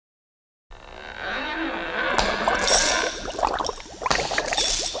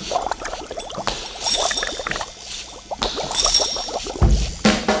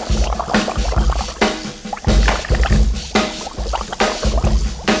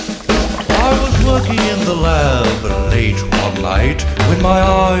working in the lab late one night, when my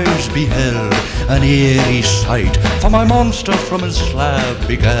eyes beheld an eerie sight. For my monster from his slab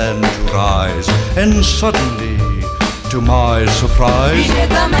began to rise, and suddenly, to my surprise, he did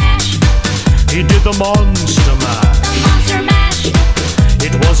the mash. He did the monster mash. The monster mash.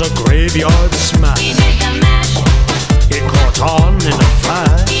 It was a graveyard smash. He did the mash. It caught on in a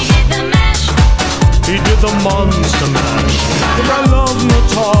flash. He did the mash. He did the monster mash. If I love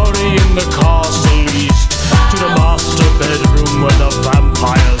Natari in the castle east, to the master bedroom where the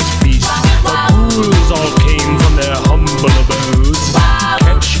vampires feast. The ghouls all came from their humble abodes to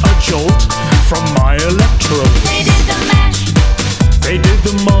catch a jolt from my electrode. They did the mash. They did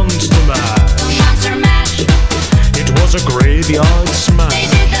the monster mash. The monster mash. It was a graveyard They smash.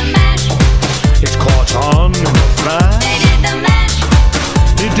 did the mash. It caught on in a flash. They did the mash.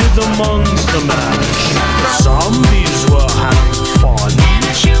 They did the monster mash. The zombies were having fun. And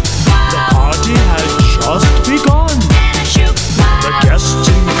a shoot. The party had just begun. And a shoot. The guests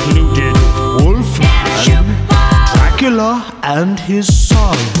included Wolfman, Dracula, and his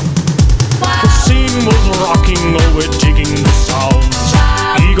son. The scene was rocking, oh we're digging the sounds.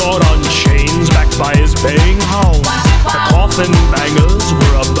 Igor on chains, backed by his baying hounds. The coffin bangers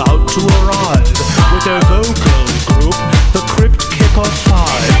were about to arrive with their vocal group, the Crypt Kicker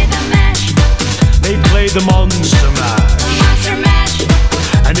Five. They the mash. They played the monster mash, The monster mash.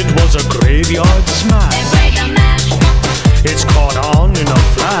 and it was a graveyard They smash. played the mash. It's caught on in a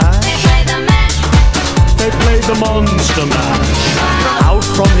flash. They played the mash. They played the monster mash. Out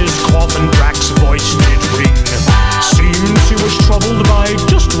from his coffin, Drax's voice did ring. Seems he was troubled by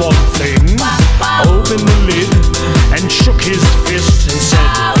just one thing. Opened the lid and shook his fist and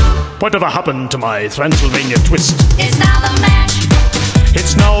said, "Whatever happened to my Transylvania twist?" It's now the mash.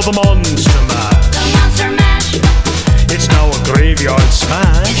 It's now the monster mash. The monster mash. It's now a graveyard It's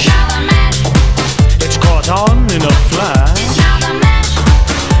smash. now the mash. It's caught on in a flash. It's now the mash.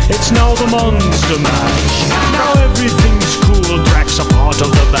 It's now the monster mash. Now everything's cool, Drax a part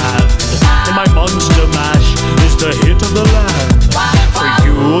of the band. And my monster mash is the hit of the land. For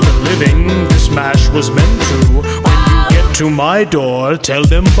you, the living, this mash was meant to. When you get to my door, tell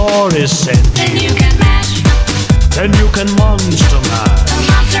them Boris sent. Then you can mash. Then you can monster mash The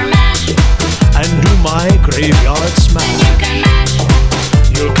monster mash. and do my graveyard Then smash. you can mash.